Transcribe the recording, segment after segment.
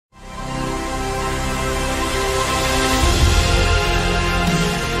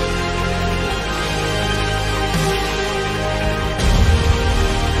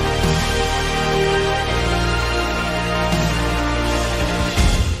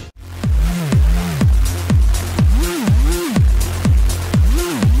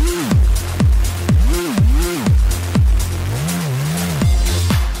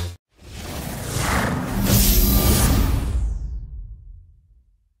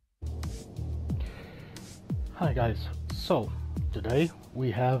Hi guys, so today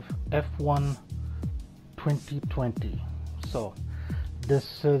we have F1 2020. So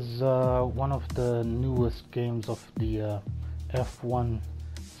this is one of the newest games of the F1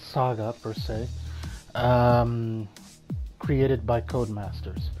 saga per se, created by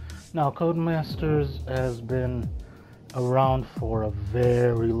Codemasters. Now Codemasters has been around for a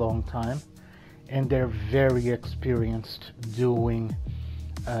very long time and they're very experienced doing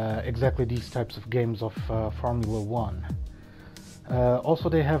exactly these types of games of Formula One. Also,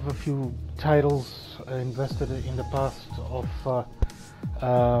 they have a few titles invested in the past of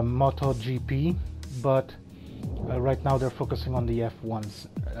MotoGP, but right now they're focusing on the F1's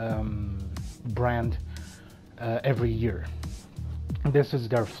brand every year. This is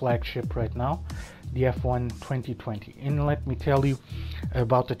their flagship right now, the F1 2020. And let me tell you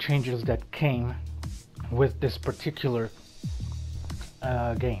about the changes that came with this particular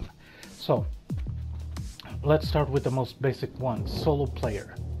game. So let's start with the most basic one, solo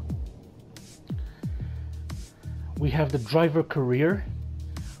player. We have the driver career,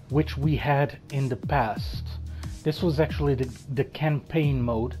 which we had in the past. This was actually the campaign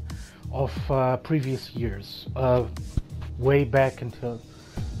mode of previous years, way back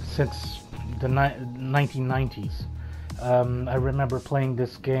since the 1990s. I remember playing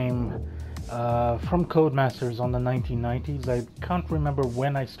this game from Codemasters on the 1990s. I can't remember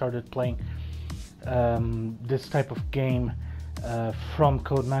when I started playing this type of game from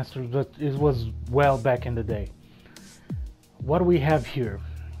Codemasters, but it was well back in the day. What do we have here?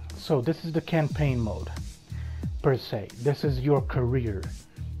 So this is the campaign mode per se. This is your career.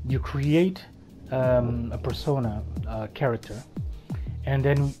 You create a persona character and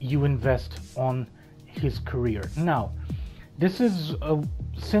then you invest on his career. Now this is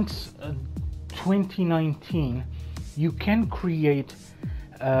since 2019 you can create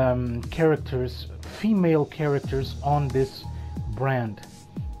characters, female characters on this brand.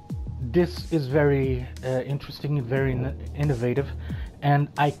 This is very interesting, very innovative, and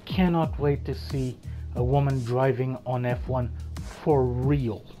I cannot wait to see a woman driving on F1 for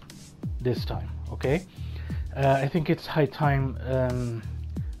real this time. Okay, I think it's high time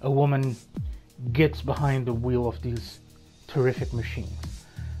a woman gets behind the wheel of these terrific machines.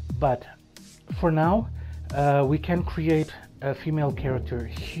 But for now, we can create a female character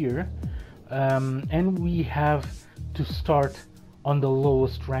here, and we have to start on the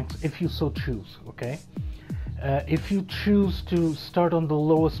lowest ranks if you so choose. Okay, if you choose to start on the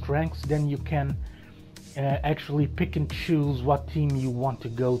lowest ranks, then you can actually pick and choose what team you want to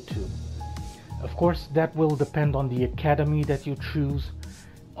go to. Of course, that will depend on the academy that you choose,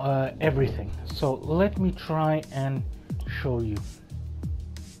 everything. So let me try and show you.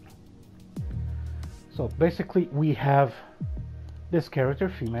 So basically we have this character,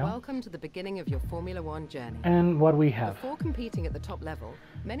 female. Welcome to the beginning of your Formula One journey. And what we have. Before competing at the top level,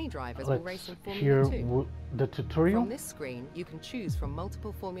 many drivers will race in Let's Formula hear 2. the tutorial. From this screen, you can choose from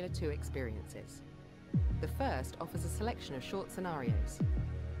multiple Formula 2 experiences. The first offers a selection of short scenarios.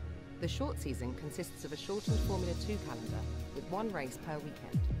 The short season consists of a shortened Formula 2 calendar with one race per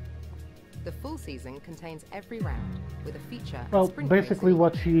weekend. The full season contains every round with a feature. Well, sprint basically racing.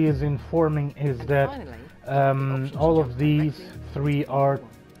 what she is informing is And that finally, all of these three are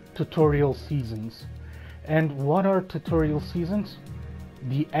tutorial seasons. And what are tutorial seasons?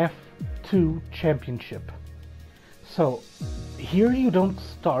 The F2 Championship. So here you don't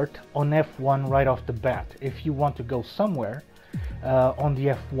start on F1 right off the bat. If you want to go somewhere on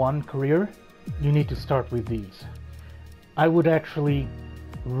the F1 career, you need to start with these. I would actually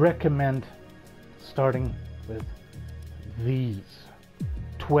recommend starting with these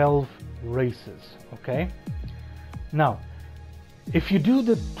 12 races. Okay, now if you do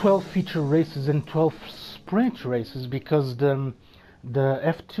the 12 feature races and 12 sprint races, because the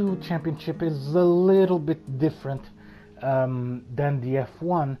F2 championship is a little bit different than the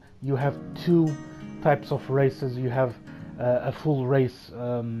F1. You have two types of races. You have a full race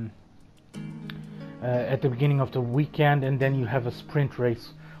at the beginning of the weekend, and then you have a sprint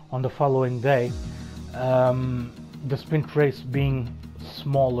race on the following day. The sprint race being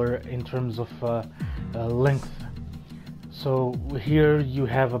smaller in terms of length. So here you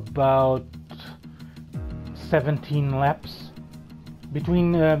have about 17 laps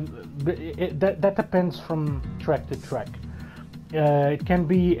between. That depends from track to track. It can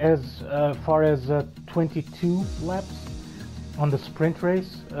be as far as 22 laps on the sprint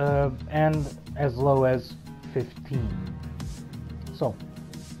race, and as low as 15. So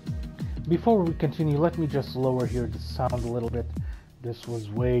before we continue, let me just lower here the sound a little bit. This was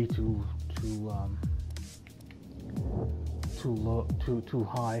way too low, too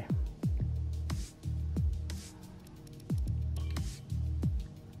high.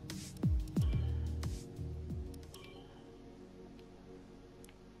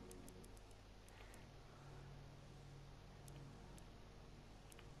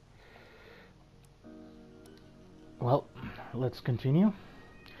 Well, let's continue.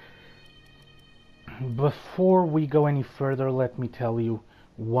 Before we go any further, let me tell you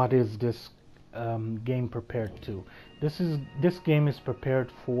what is this game prepared to. This game is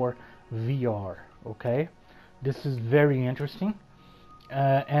prepared for VR. Okay, this is very interesting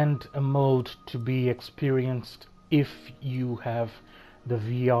and a mode to be experienced if you have the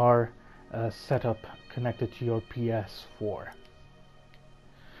VR setup connected to your PS4.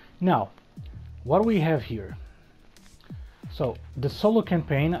 Now, what we have here. So the solo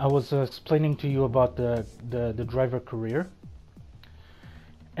campaign, I was explaining to you about the driver career,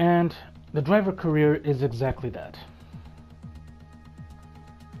 and the driver career is exactly that.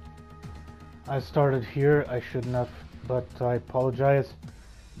 I started here, I shouldn't have, but I apologize,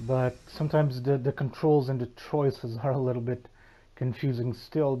 but sometimes the controls and the choices are a little bit confusing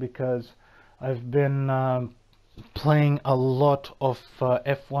still, because I've been playing a lot of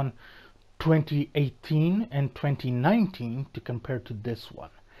F1 2018 and 2019 to compare to this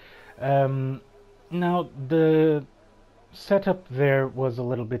one. Now the setup there was a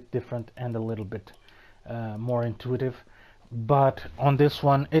little bit different and a little bit more intuitive, but on this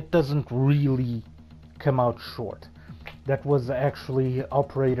one it doesn't really come out short. That was actually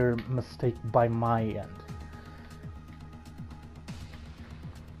operator mistake by my end.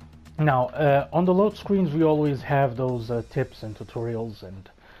 Now on the load screens we always have those tips and tutorials, and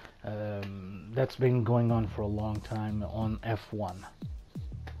that's been going on for a long time on F1.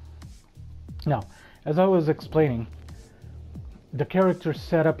 Now, as I was explaining, the character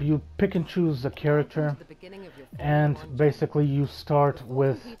setup, you pick and choose the character, and basically you start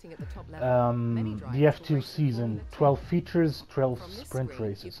with the F2 season, 12 features, 12 sprint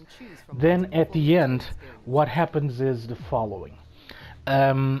races. Then at the end, what happens is the following.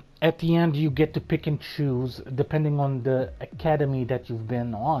 At the end you get to pick and choose depending on the academy that you've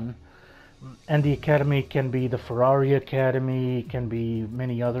been on, and the academy can be the Ferrari Academy, can be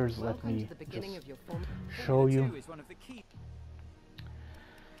many others. Let me just show you.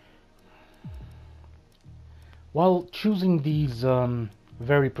 While choosing these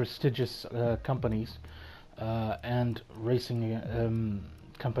very prestigious companies and racing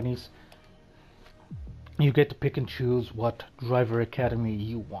companies, you get to pick and choose what driver academy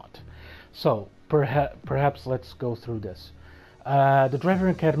you want. So perhaps let's go through this. The driver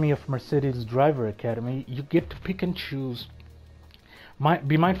academy of Mercedes Driver Academy, you get to pick and choose.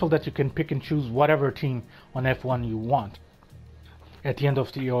 Be mindful that you can pick and choose whatever team on F1 you want at the end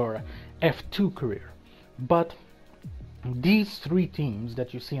of your F2 career. But these three teams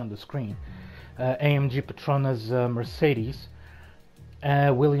that you see on the screen, AMG Petronas, Mercedes,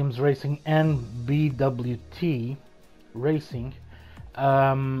 Williams Racing and BWT Racing,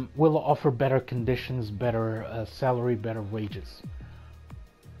 will offer better conditions, better salary, better wages.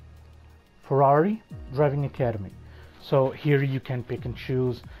 Ferrari Driving Academy. So here you can pick and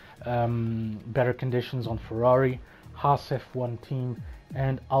choose better conditions on Ferrari, Haas F1 team,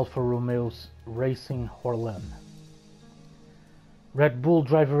 and Alfa Romeo's Racing Horlen. Red Bull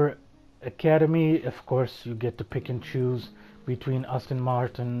Driver Academy, of course, you get to pick and choose between Aston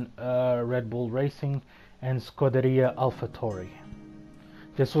Martin, Red Bull Racing, and Scuderia AlphaTauri.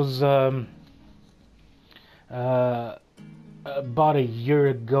 This was about a year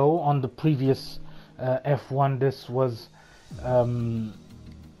ago on the previous F1. This was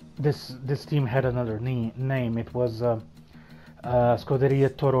this team had another name. It was Scuderia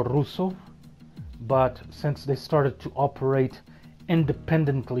Toro Rosso, but since they started to operate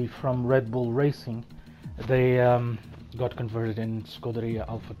independently from Red Bull Racing, they got converted in Scuderia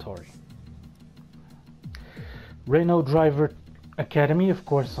AlphaTauri. Renault Driver Academy, of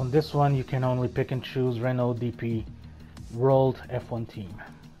course, on this one you can only pick and choose Renault DP World F1 team.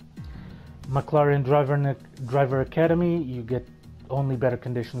 McLaren Driver Academy, you get only better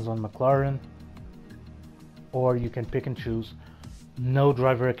conditions on McLaren, or you can pick and choose no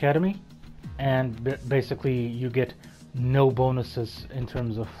Driver Academy, and basically you get no bonuses in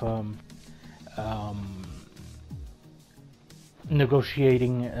terms of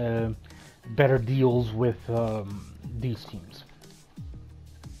negotiating better deals with these teams.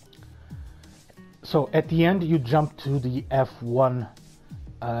 So at the end you jump to the F1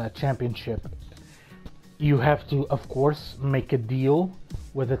 championship. You have to, of course, make a deal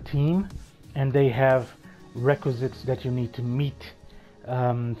with a team, and they have requisites that you need to meet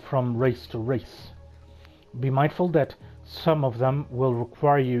from race to race. Be mindful that some of them will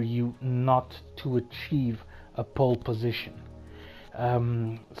require you not to achieve a pole position.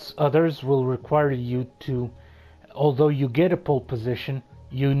 Others will require you to, although you get a pole position,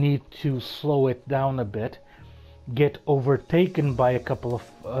 you need to slow it down a bit, get overtaken by a couple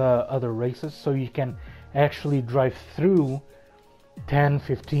of other races, so you can actually drive through 10,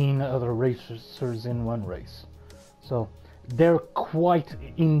 15 other racers in one race. So they're quite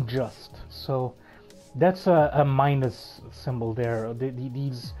unjust. So that's a minus symbol there.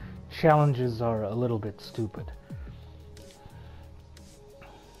 These challenges are a little bit stupid.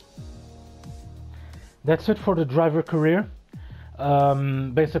 That's it for the driver career.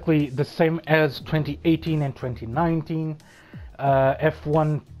 Basically the same as 2018 and 2019.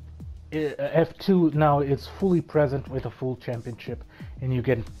 F1, F2 now is fully present with a full championship, and you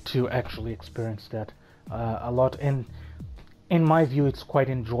get to actually experience that a lot. And in my view, it's quite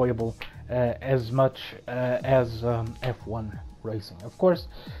enjoyable, as much as F1 racing. Of course,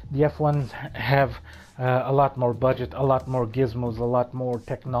 the F1s have a lot more budget, a lot more gizmos, a lot more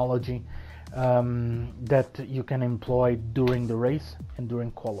technology that you can employ during the race and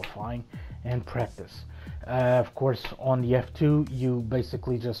during qualifying and practice. Of course, on the F2, you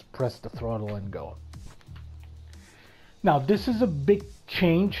basically just press the throttle and go. Now, this is a big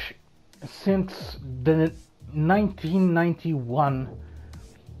change since the 1991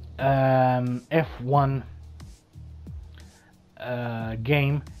 F1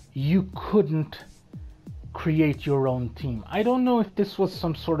 game. You couldn't create your own team. I don't know if this was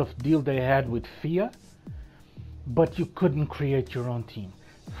some sort of deal they had with FIA, but you couldn't create your own team.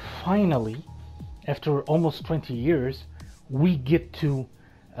 Finally, after almost 20 years, we get to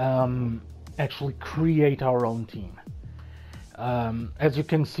actually create our own team. As you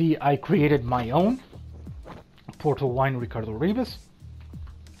can see, I created my own Porto Wine Ricardo Ribas.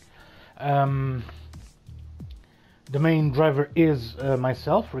 The main driver is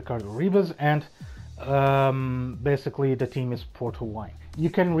myself, Ricardo Ribas, and basically the team is Porto Wine. You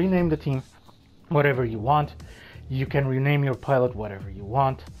can rename the team whatever you want. You can rename your pilot whatever you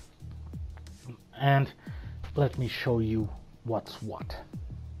want. And let me show you what's what.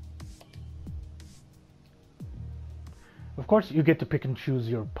 Of course, you get to pick and choose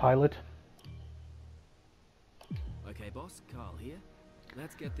your pilot. Okay, boss, Carl here.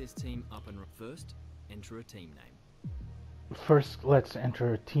 Let's get this team up and first, enter a team name. First, let's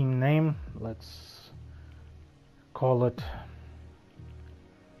enter a team name. Let's call it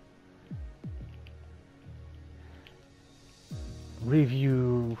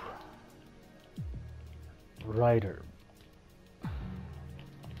Review Rider.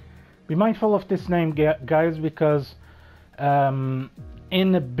 Be mindful of this name, guys, because in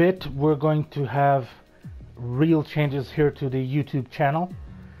a bit we're going to have real changes here to the YouTube channel.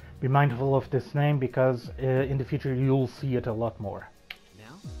 Be mindful of this name because in the future you'll see it a lot more.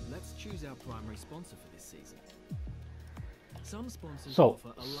 Now, let's choose our primary sponsor for this season. Some sponsors So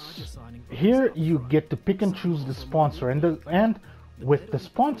offer a larger signing bonus here up you front. get to pick and choose the sponsor, and with the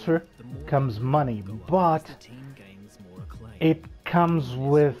sponsor comes money, but The team gains more acclaim. it comes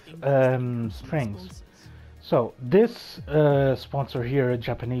with strings. So this sponsor here, a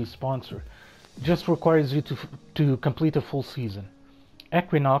Japanese sponsor, just requires you to complete a full season.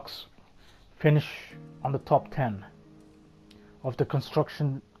 Equinox finish on the top 10 of the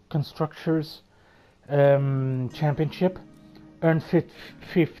constructors championship, earn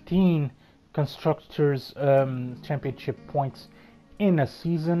 15 constructors championship points in a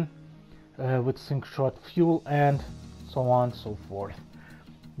season with sync shot fuel, and so on and so forth.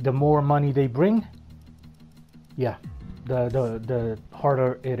 The more money they bring, yeah, the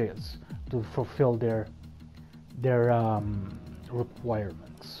harder it is to fulfill their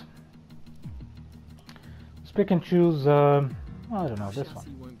requirements. Let's pick and choose. I don't know, this one.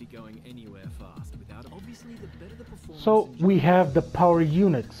 Chassis won't be going anywhere fast without obviously the better the performance. So we have the power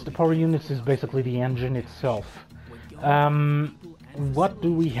units. The power units is basically the engine itself. What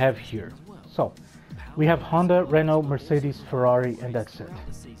do we have here? So we have Honda, Renault, Mercedes, Ferrari, and that's it.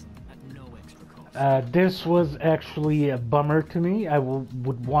 This was actually a bummer to me. I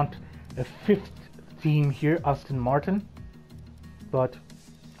would want a fifth team here, Aston Martin, but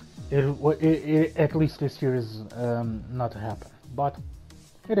it at least this year is not to happen. But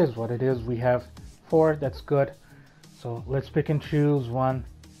it is what it is. We have 4. That's good. So let's pick and choose one.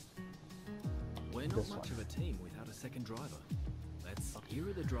 We're not This much one. of a team without a second driver. Here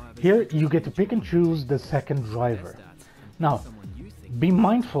are the drivers. Here you get to pick and choose the second driver. Now, Someone you think be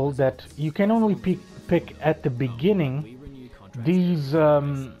mindful that you can only pick at the beginning we renew contracts these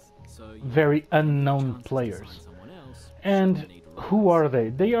so you very unknown players. find someone else. And who are they?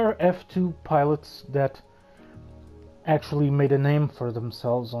 They are F2 pilots that actually made a name for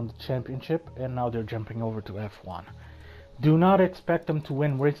themselves on the championship, and now they're jumping over to F1. Do not expect them to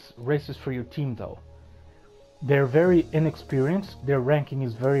win races for your team, though. They're very inexperienced, their ranking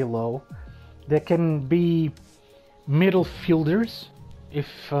is very low. They can be middle fielders, if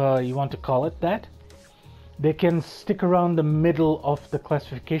you want to call it that. They can stick around the middle of the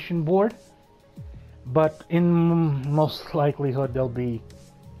classification board, but in most likelihood they'll be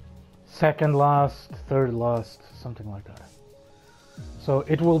second last, third last, something like that. So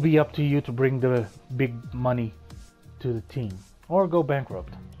it will be up to you to bring the big money to the team or go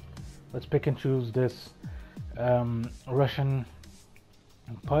bankrupt. Let's pick and choose this Russian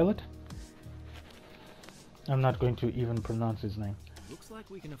pilot. I'm not going to even pronounce his name. Looks like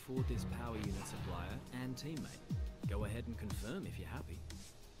we can afford this power unit supplier and teammate. Go ahead and confirm if you're happy.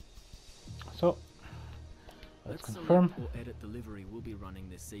 So let's confirm. Or edit the livery we'll be running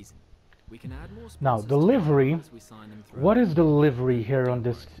this season. We can add more Now the livery. What is the livery here on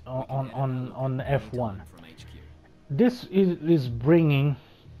this on F1? This is bringing,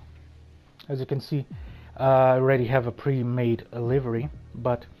 as you can see, I already have a pre-made livery,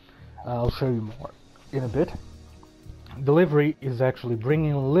 but I'll show you more in a bit. The livery is actually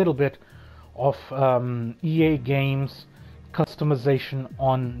bringing a little bit of EA Games customization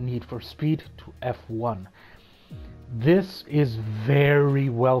on Need for Speed to F1. This is very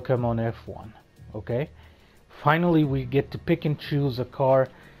welcome on F1. Okay, finally we get to pick and choose a car,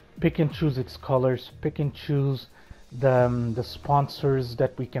 pick and choose its colors, pick and choose the sponsors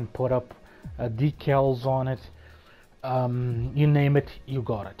that we can put up, decals on it, you name it, you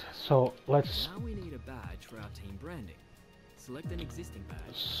got it. So let's. Now we need a badge for our team branding. Select an existing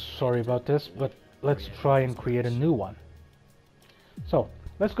badge. Sorry about this, but let's try and create a new one. So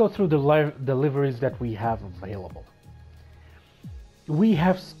let's go through the liveries that we have available. We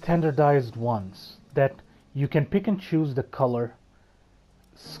have standardized ones that you can pick and choose the color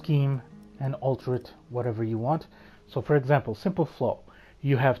scheme and alter it whatever you want. So for example, Simple Flow,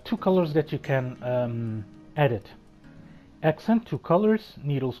 you have two colors that you can edit. Accent 2 colors,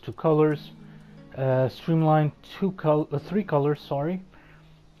 Needles 2 colors, Streamline 3 colors, sorry.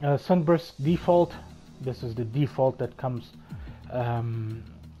 Sunburst default, this is the default that comes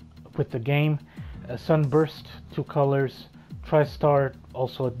with the game. Sunburst 2 colors, TriStar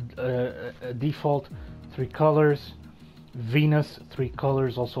also a default, 3 colors. Venus 3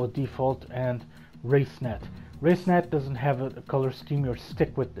 colors, also a default, and RaceNet. RaceNet doesn't have a color scheme, you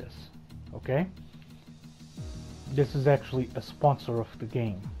stick with this, okay? This is actually a sponsor of the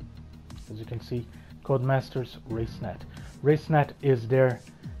game. As you can see, Codemasters RaceNet. RaceNet is their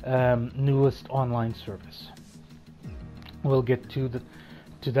newest online service. We'll get to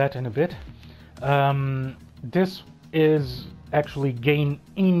that in a bit. This is actually gain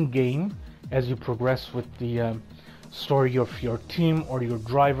in-game as you progress with the story of your team or your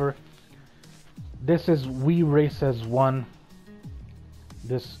driver. This is We Race as One.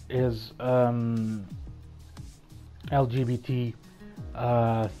 This is LGBT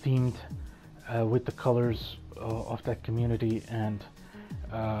themed with the colors of that community, and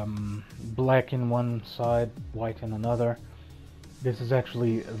black in one side, white in another. This is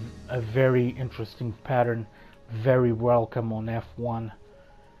actually a very interesting pattern, very welcome on F1.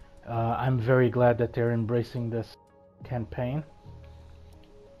 I'm very glad that they're embracing this campaign.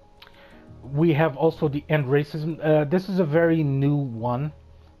 We have also the end racism. This is a very new one.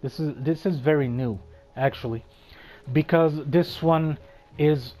 This is very new, actually, because this one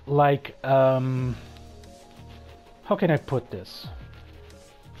is like how can I put this?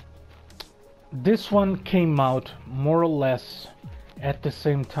 This one came out more or less at the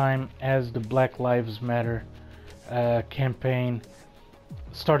same time as the Black Lives Matter campaign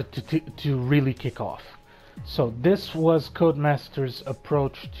started to really kick off. So this was Codemasters'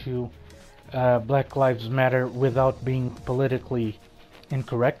 approach to Black Lives Matter without being politically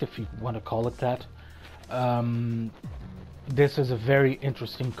incorrect, if you want to call it that. This is a very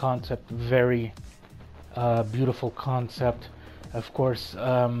interesting concept, very beautiful concept. Of course,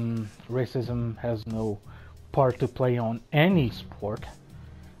 racism has no part to play on any sport,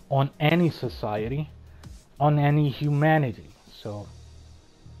 on any society, on any humanity. So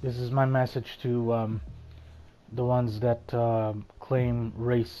this is my message to the ones that claim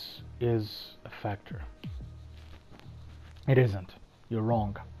race is a factor. It isn't. You're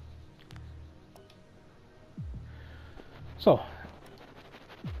wrong. So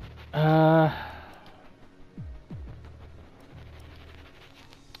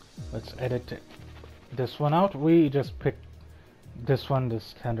let's edit this one out. We just picked this one, the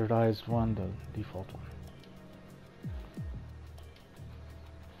standardized one, the default one.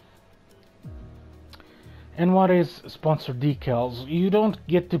 And what is sponsor decals? You don't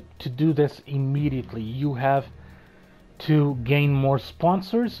get to do this immediately. You have to gain more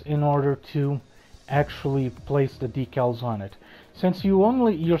sponsors in order to actually place the decals on it. Since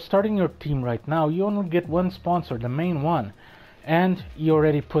you're starting your team right now, you only get one sponsor, the main one. and you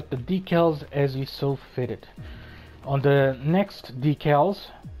already put the decals as you so fitted. On the next decals,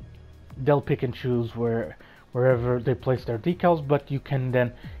 they'll pick and choose wherever they place their decals, but you can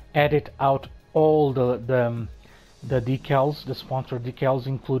then edit out all the decals, the sponsor decals,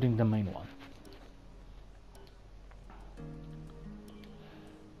 including the main one.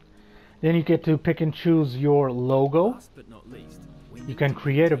 Then you get to pick and choose your logo. Last but not least, You can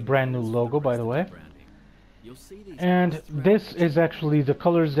create a brand new logo, by the way. And this is actually the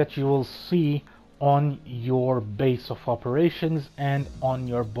colors that you will see on your base of operations and on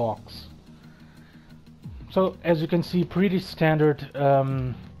your box. So as you can see, pretty standard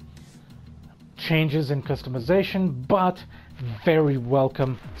changes in customization, but very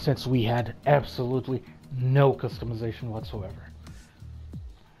welcome since we had absolutely no customization whatsoever.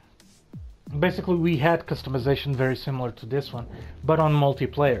 Basically, we had customization very similar to this one, but on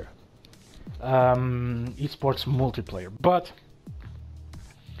multiplayer, esports multiplayer, but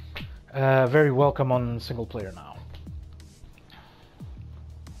very welcome on single player now.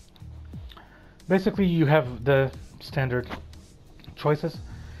 Basically, you have the standard choices: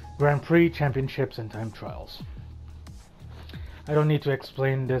 Grand Prix, Championships, and Time Trials. I don't need to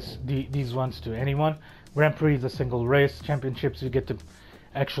explain these ones to anyone. Grand Prix is a single race. Championships, you get to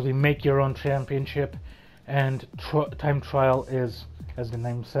actually make your own championship, and Time Trial is, as the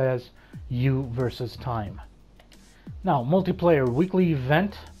name says, you versus time. Now, multiplayer, weekly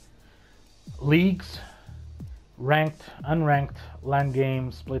event, leagues, ranked, unranked, LAN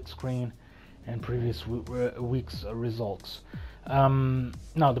game, split screen, and previous week's results.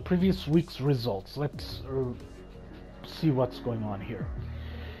 Now, the previous week's results, let's see what's going on here.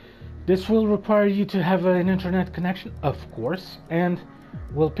 This will require you to have an internet connection, of course, and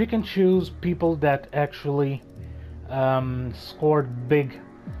we'll pick and choose people that actually scored big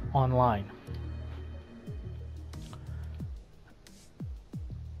online.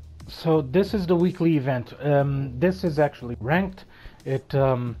 So this is the weekly event. This is actually ranked. It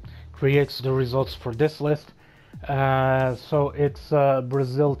creates the results for this list. So it's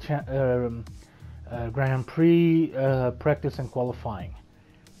Brazil Grand Prix, practice and qualifying.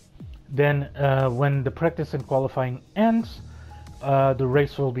 Then when the practice and qualifying ends, the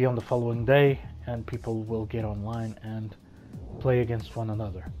race will be on the following day, and people will get online and play against one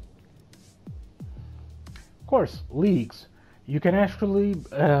another. Of course, leagues. You can actually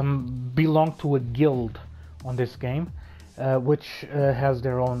belong to a guild on this game, which has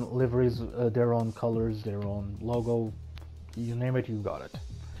their own liveries, their own colors, their own logo. You name it, you got it.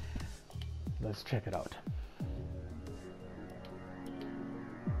 Let's check it out.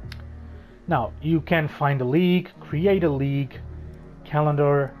 Now, you can find a league, create a league,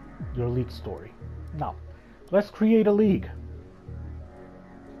 calendar, your league story. Now, let's create a league.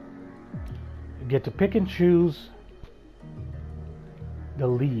 You get to pick and choose the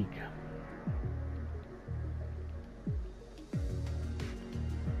league.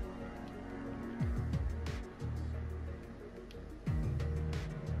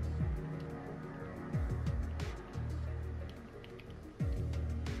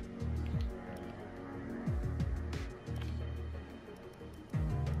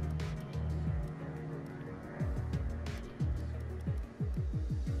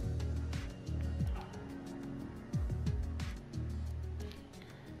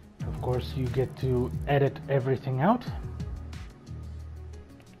 Of course, you get to edit everything out.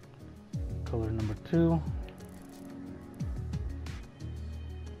 Color number 2.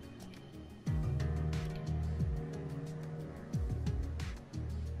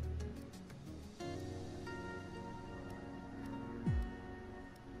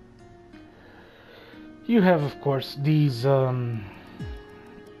 You have, of course, these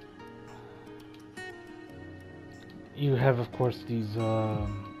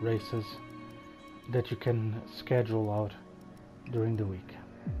races that you can schedule out during the week.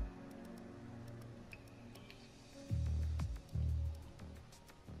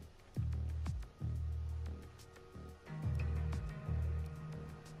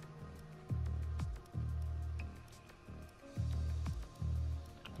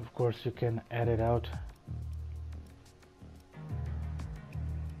 Of course, you can edit out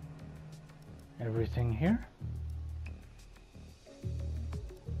everything here.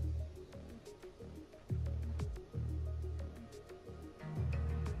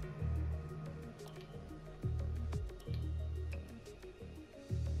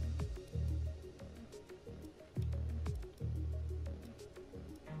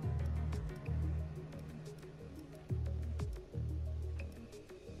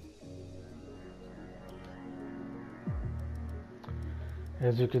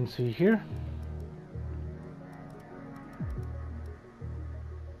 As you can see here,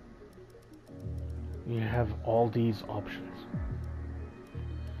 you have all these options.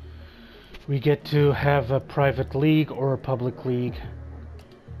 We get to have a private league or a public league.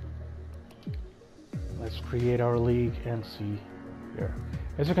 Let's create our league and see here.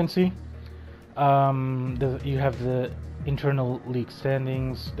 As you can see, you have the internal league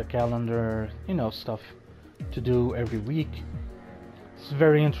standings, the calendar, you know, stuff to do every week. It's a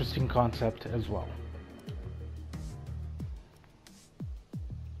very interesting concept as well.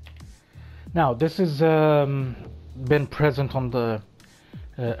 Now, this has been present on the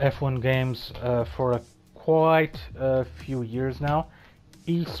F1 games for quite a few years now.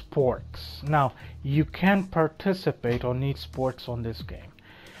 Esports. Now, you can participate on esports on this game.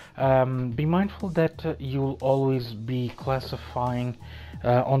 Be mindful that you'll always be classifying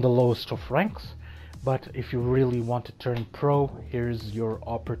on the lowest of ranks, but if you really want to turn pro, here's your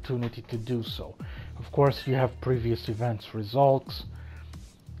opportunity to do so. Of course, you have previous events results,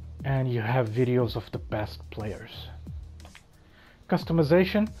 and you have videos of the best players.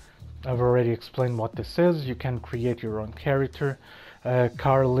 Customization, I've already explained what this is. You can create your own character,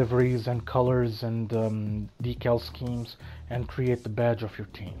 car liveries and colors and decal schemes, and create the badge of your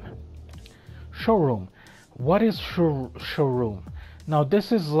team. Showroom. What is showroom? Now,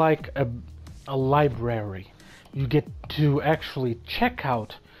 this is like a library. You get to actually check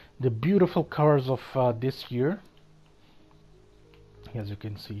out the beautiful cars of this year, as you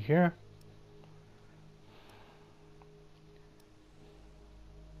can see here.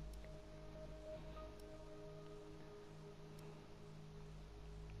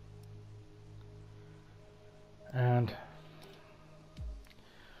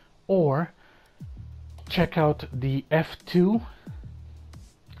 Or check out the F2.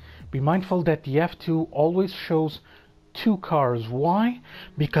 Be mindful that the F2 always shows two cars. Why?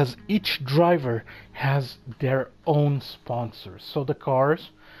 Because each driver has their own sponsors. So the cars,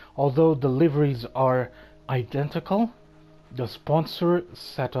 although the liveries are identical, the sponsor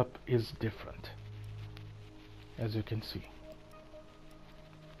setup is different, as you can see.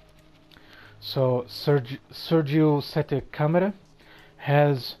 So Sergio Sette Camera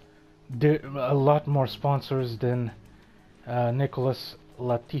has a lot more sponsors than Nicolas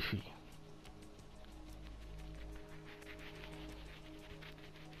Latifi.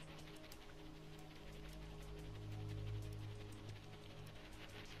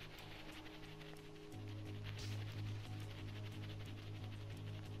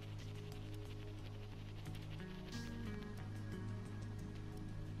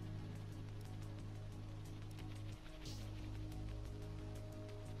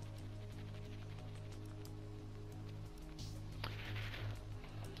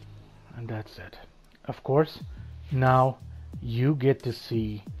 And that's it. Of course, now you get to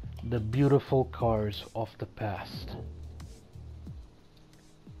see the beautiful cars of the past.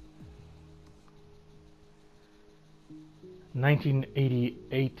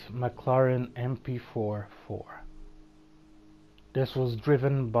 '88 McLaren MP4-4. This was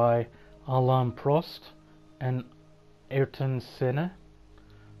driven by Alain Prost and Ayrton Senna.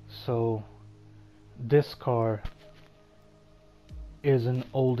 So this car is an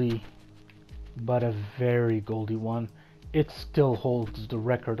oldie, but a very goldie one. It still holds the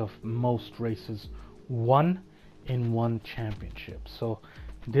record of most races won in one championship. So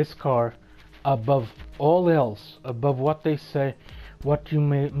this car, above all else, above what they say, what you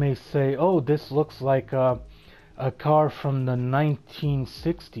may say, oh, this looks like a car from the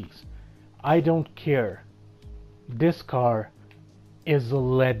 1960s. I don't care. This car is a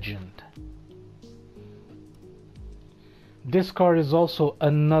legend. This car is also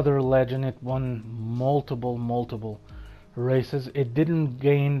another legend. It won multiple races. It didn't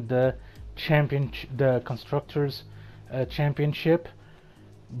gain the constructors championship,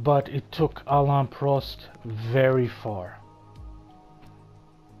 but it took Alain Prost very far.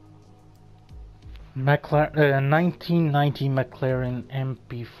 1990 McLaren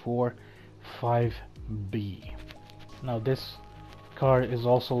MP4 5B. Now this car is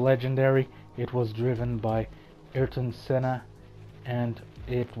also legendary. It was driven by Ayrton Senna, and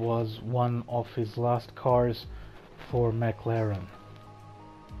it was one of his last cars for McLaren.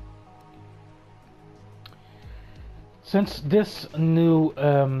 Since this new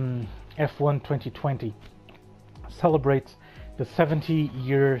F1 2020 celebrates the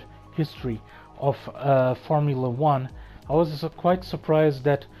 70-year history of Formula One, I was quite surprised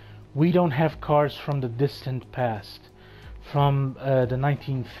that we don't have cars from the distant past, from the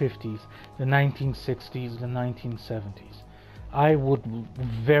 1950s, the 1960s, the 1970s. I would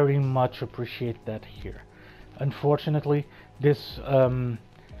very much appreciate that here. Unfortunately, this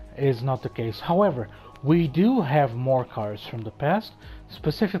is not the case. However, we do have more cars from the past,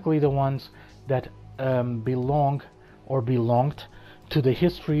 specifically the ones that belonged to the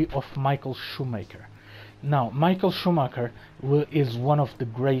history of Michael Schumacher. Now, Michael Schumacher is one of the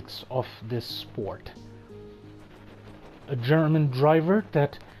greats of this sport. A German driver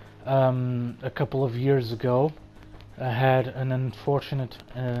that a couple of years ago had an unfortunate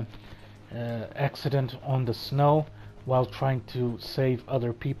accident on the snow while trying to save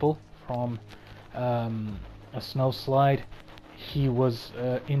other people from a snowslide. He was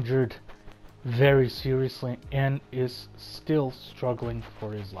injured very seriously and is still struggling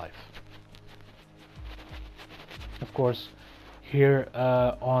for his life. Of course, here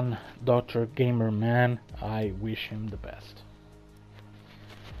on Dr. Gamerman, I wish him the best.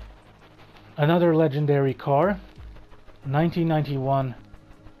 Another legendary car, 1991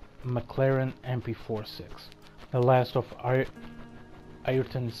 McLaren MP46, the last of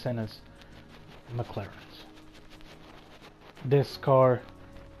Ayrton Senna's McLarens. This car,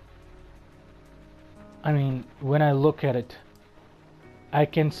 I mean, when I look at it, I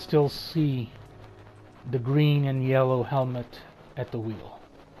can still see the green and yellow helmet at the wheel.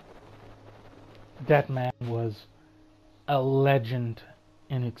 That man was a legend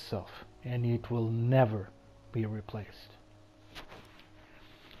in itself, and it will never be replaced.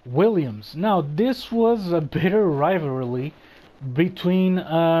 Williams. Now, this was a bitter rivalry between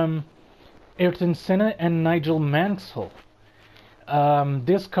Ayrton Senna and Nigel Mansell.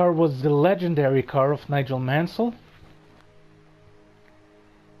 This car was the legendary car of Nigel Mansell,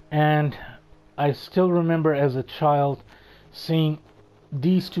 and I still remember as a child seeing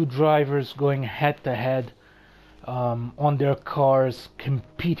these two drivers going head to head on their cars,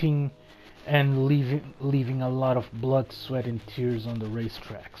 competing and leaving a lot of blood, sweat and tears on the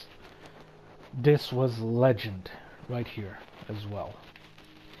racetracks. This was legend right here as well.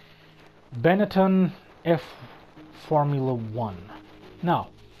 Benetton F Formula 1. Now,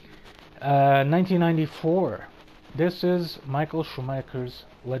 1994. This is Michael Schumacher's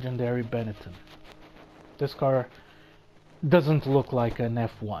legendary Benetton. This car doesn't look like an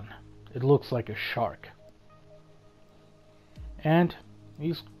F1. It looks like a shark. And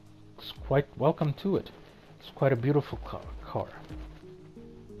he's quite welcome to it. It's quite a beautiful car.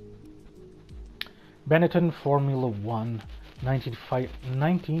 Benetton Formula 1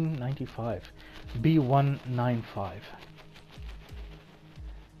 1995 B195.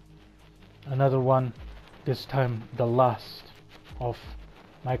 Another one, this time the last of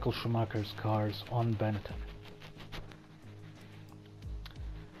Michael Schumacher's cars on Benetton.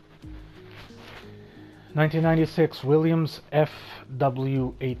 1996 Williams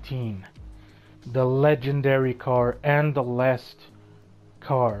FW18, the legendary car and the last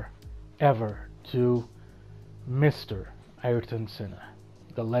car ever to Mr. Ayrton Senna,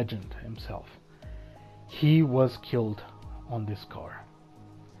 the legend himself. He was killed on this car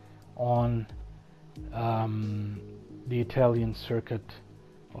on the Italian circuit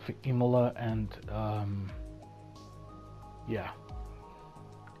of Imola, and yeah,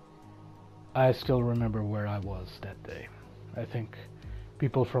 I still remember where I was that day. I think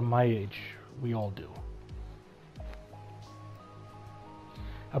people from my age, we all do.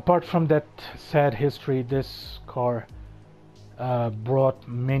 Apart from that sad history, this car brought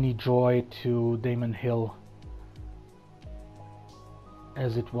many joy to Damon Hill,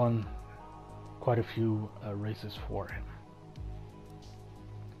 as it won quite a few races for him.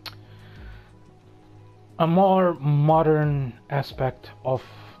 A more modern aspect of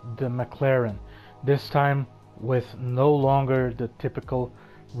the McLaren, this time with no longer the typical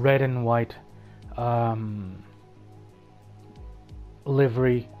red and white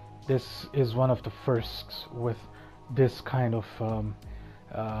livery. This is one of the firsts with this kind of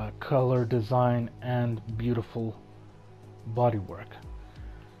color design and beautiful bodywork.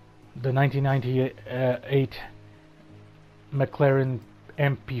 The 1998 McLaren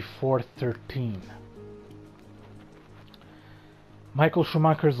MP413. Michael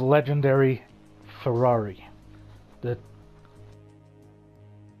Schumacher's legendary Ferrari. The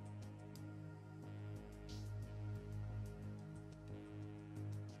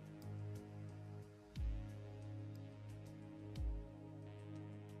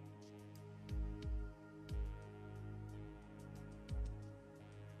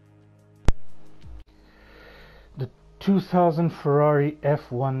The 2000 Ferrari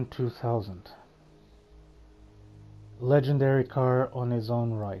F1 2000. Legendary car on his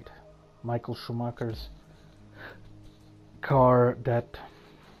own right. Michael Schumacher's car that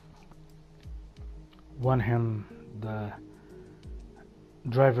won him the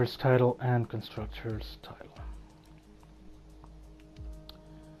driver's title and constructor's title.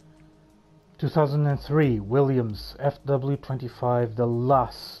 2003 Williams FW25, the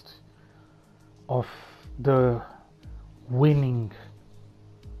last of the winning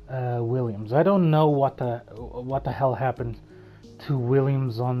Williams. I don't know what the hell happened to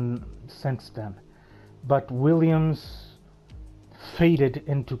Williams since then, but Williams faded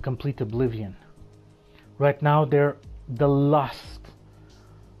into complete oblivion. Right now they're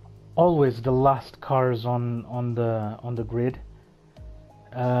always the last cars on the grid,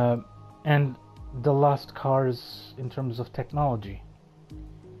 and the last cars in terms of technology.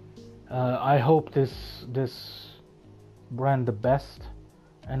 I hope this brand the best,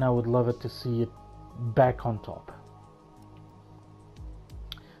 and I would love it to see it back on top.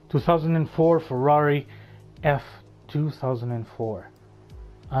 2004 Ferrari F2004,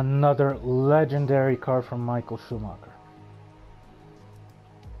 another legendary car from Michael Schumacher.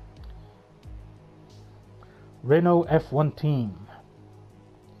 Renault F1 team,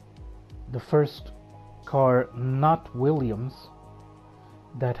 the first car not Williams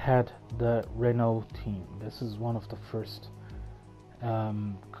that had the Renault team. This is one of the first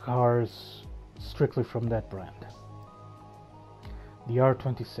cars strictly from that brand. The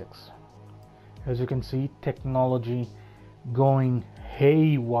R26. As you can see, technology going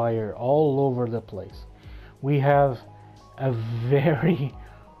haywire all over the place. We have a very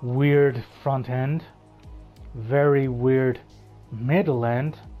weird front end, very weird middle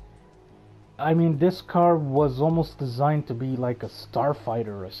end. I mean, this car was almost designed to be like a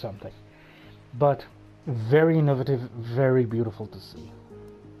starfighter or something, but very innovative, very beautiful to see. –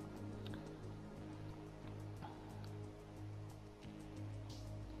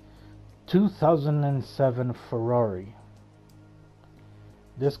 2007 Ferrari.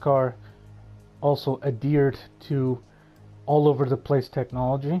 This car also adhered to all over the place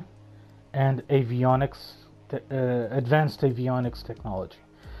technology and avionics, advanced avionics technology.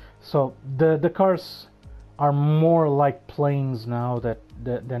 So the cars are more like planes now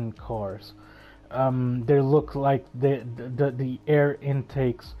than cars. They look like the air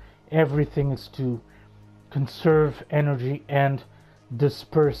intakes, everything is to conserve energy and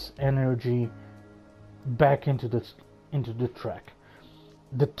disperse energy back into the track.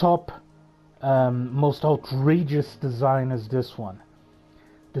 The top most outrageous design is this one,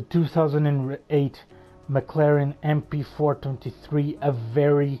 the 2008 McLaren MP423, a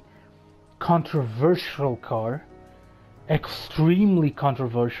very controversial car, extremely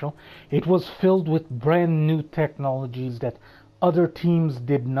controversial. It was filled with brand new technologies that other teams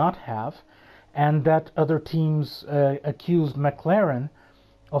did not have, and that other teams accused McLaren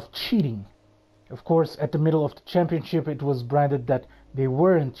of cheating. Of course, at the middle of the championship, it was branded that they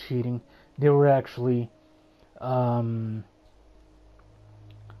weren't cheating. They were actually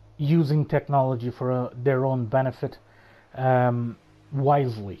using technology for their own benefit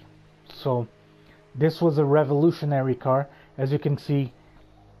wisely. So this was a revolutionary car. As you can see,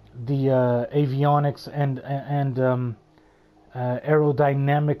 the avionics and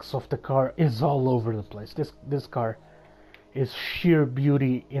aerodynamics of the car is all over the place. This car is sheer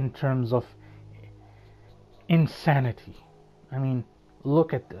beauty in terms of insanity. I mean,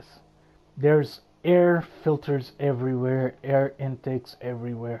 look at this. There's air filters everywhere, air intakes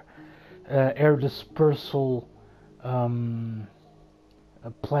everywhere, air dispersal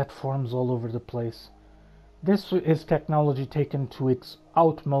platforms all over the place. This is technology taken to its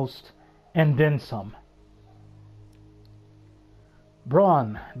utmost and then some.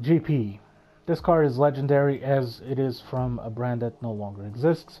 Braun GP. This car is legendary as it is from a brand that no longer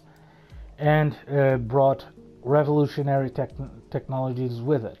exists, and brought revolutionary technologies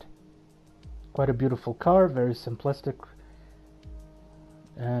with it. Quite a beautiful car, very simplistic,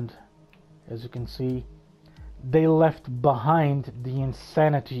 and as you can see, they left behind the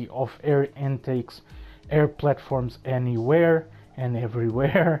insanity of air intakes, air platforms anywhere and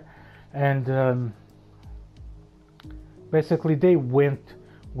everywhere, and basically they went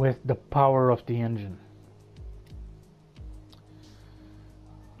with the power of the engine.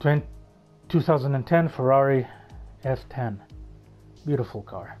 2010 Ferrari F10, beautiful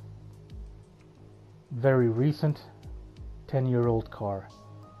car, very recent, 10-year-old car.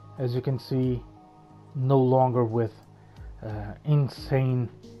 As you can see, no longer with insane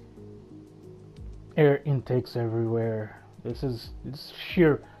air intakes everywhere. It's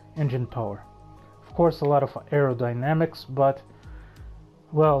sheer engine power. Of course, a lot of aerodynamics, but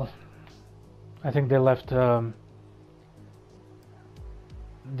well, I think they left the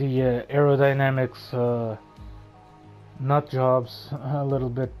aerodynamics nut jobs a little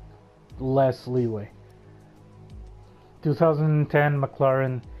bit less leeway. 2010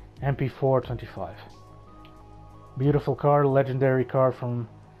 McLaren MP425, beautiful car, legendary car from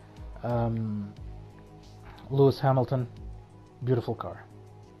Lewis Hamilton, beautiful car.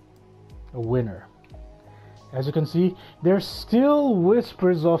 a winner. As you can see, there's still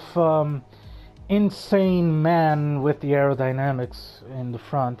whispers of insane man with the aerodynamics in the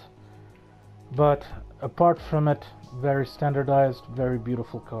front, but apart from it, very standardized, very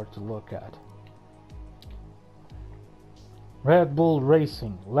beautiful car to look at. Red Bull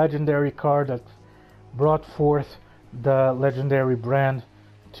Racing, legendary car that brought forth the legendary brand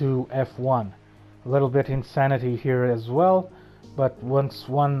to F1. A little bit insanity here as well, but once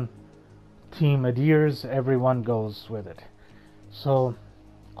one team adheres, everyone goes with it. So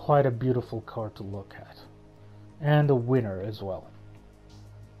quite a beautiful car to look at, and a winner as well.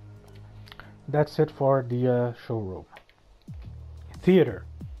 That's it for the showroom. Theater.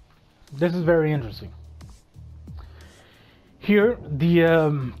 This is very interesting. Here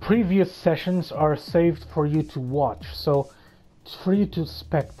the previous sessions are saved for you to watch, so it's for you to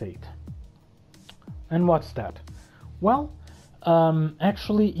spectate. And what's that? Well,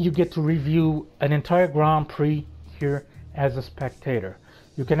 actually you get to review an entire Grand Prix here as a spectator.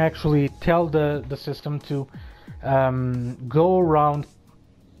 You can actually tell the system to go around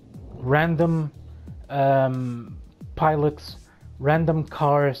random pilots, random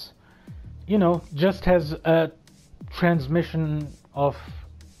cars, you know, just as a transmission of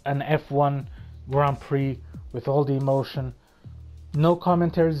an F1 Grand Prix with all the emotion. No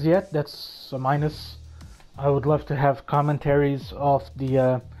commentaries yet, that's a minus. I would love to have commentaries of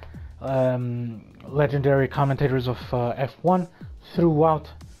the legendary commentators of F1 throughout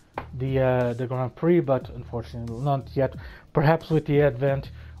the Grand Prix, but unfortunately not yet. Perhaps with the advent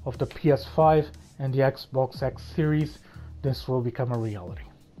of the PS5 and the Xbox X series, this will become a reality.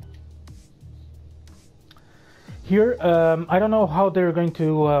 Here, I don't know how they're going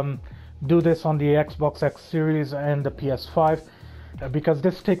to do this on the Xbox X series and the PS5, because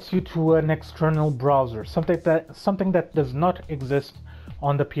this takes you to an external browser, something that does not exist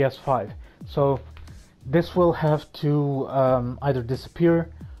on the PS5. So this will have to either disappear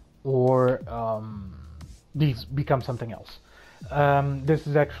or become something else. This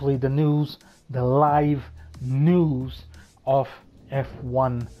is actually the news, the live news of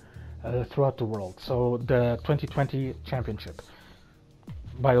F1 throughout the world. So the 2020 championship.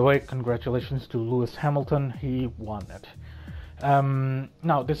 By the way, congratulations to Lewis Hamilton, he won it.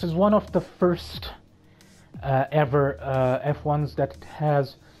 Now, this is one of the first ever F1s that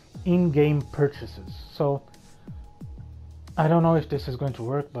has in-game purchases. So I don't know if this is going to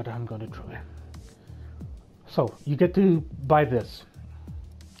work, but I'm going to try. So you get to buy this.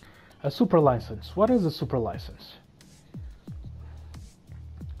 A super license. What is a super license?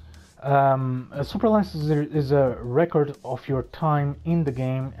 A super license is a record of your time in the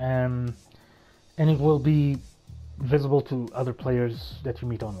game, and it will be visible to other players that you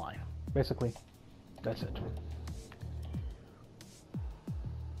meet online. Basically, that's it.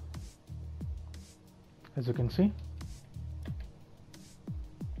 As you can see,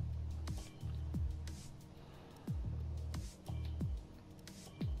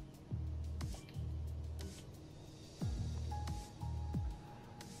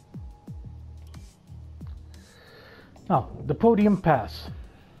 now the Podium Pass.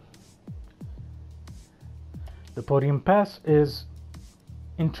 The Podium Pass is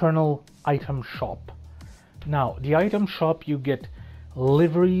internal item shop. Now, the item shop, you get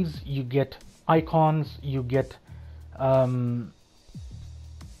liveries, you get icons, you get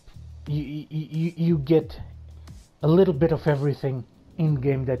you get a little bit of everything in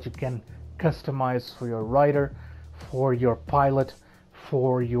game that you can customize for your rider, for your pilot,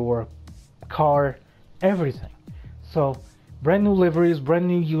 for your car, everything. So brand new liveries, brand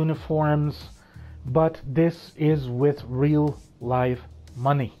new uniforms, but this is with real live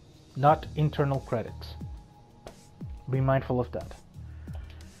money, not internal credits. Be mindful of that.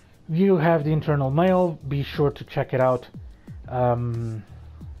 If you have the internal mail, be sure to check it out.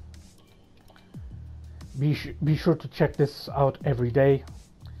 Be sure to check this out every day,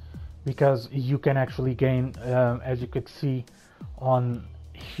 because you can actually gain, as you could see on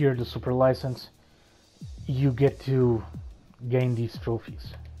here, the super license, you get to gain these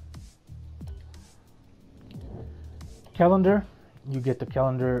trophies. Calendar, you get the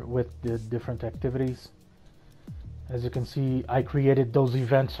calendar with the different activities. As you can see, I created those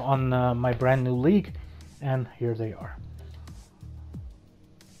events on my brand new league, and here they are.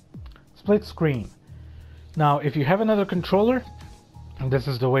 Split screen. Now, if you have another controller, this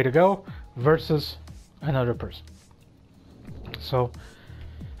is the way to go, versus another person. So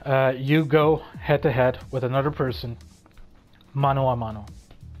you go head to head with another person, mano a mano.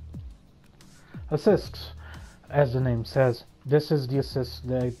 Assists, as the name says, this is the assist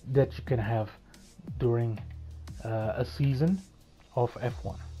that you can have during a season of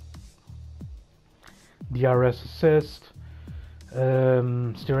F1. DRS assist,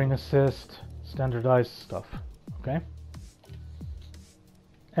 steering assist, standardized stuff, okay?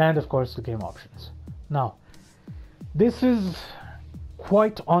 And of course the game options. Now, this is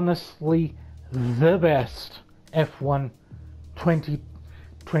quite honestly the best F1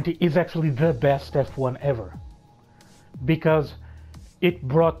 2020, is actually the best F1 ever, because it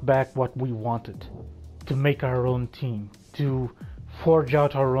brought back what we wanted, to make our own team, to forge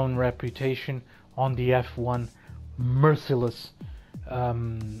out our own reputation on the F1 merciless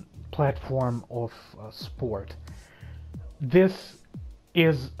platform of sport. This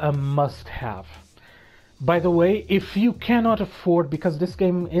is a must-have. By the way, if you cannot afford, because this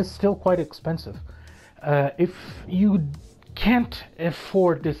game is still quite expensive, if you can't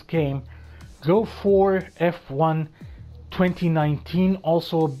afford this game, go for F1 2019,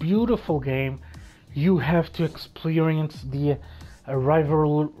 also a beautiful game. You have to experience the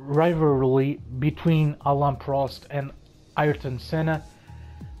rivalry between Alain Prost and Ayrton Senna.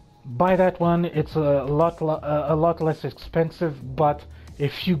 Buy that one. It's a lot less expensive, but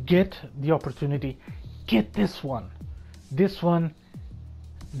if you get the opportunity, get this one. This one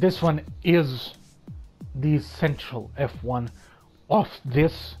is the essential F1 of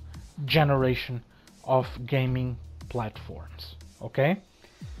this generation of gaming platforms. Okay,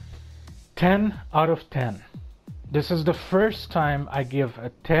 10 out of 10. This is the first time I give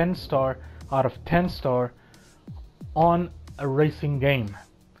a 10 star out of 10 star on a racing game.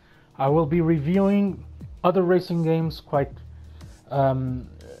 I will be reviewing other racing games quite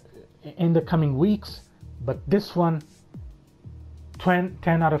in the coming weeks, but this one, 10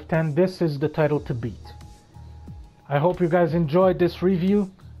 out of 10. This is the title to beat. I hope you guys enjoyed this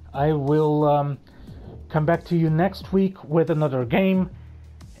review. I will come back to you next week with another game,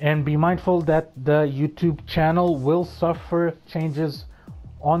 and be mindful that the YouTube channel will suffer changes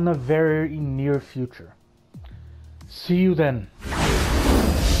on the very near future. See you then.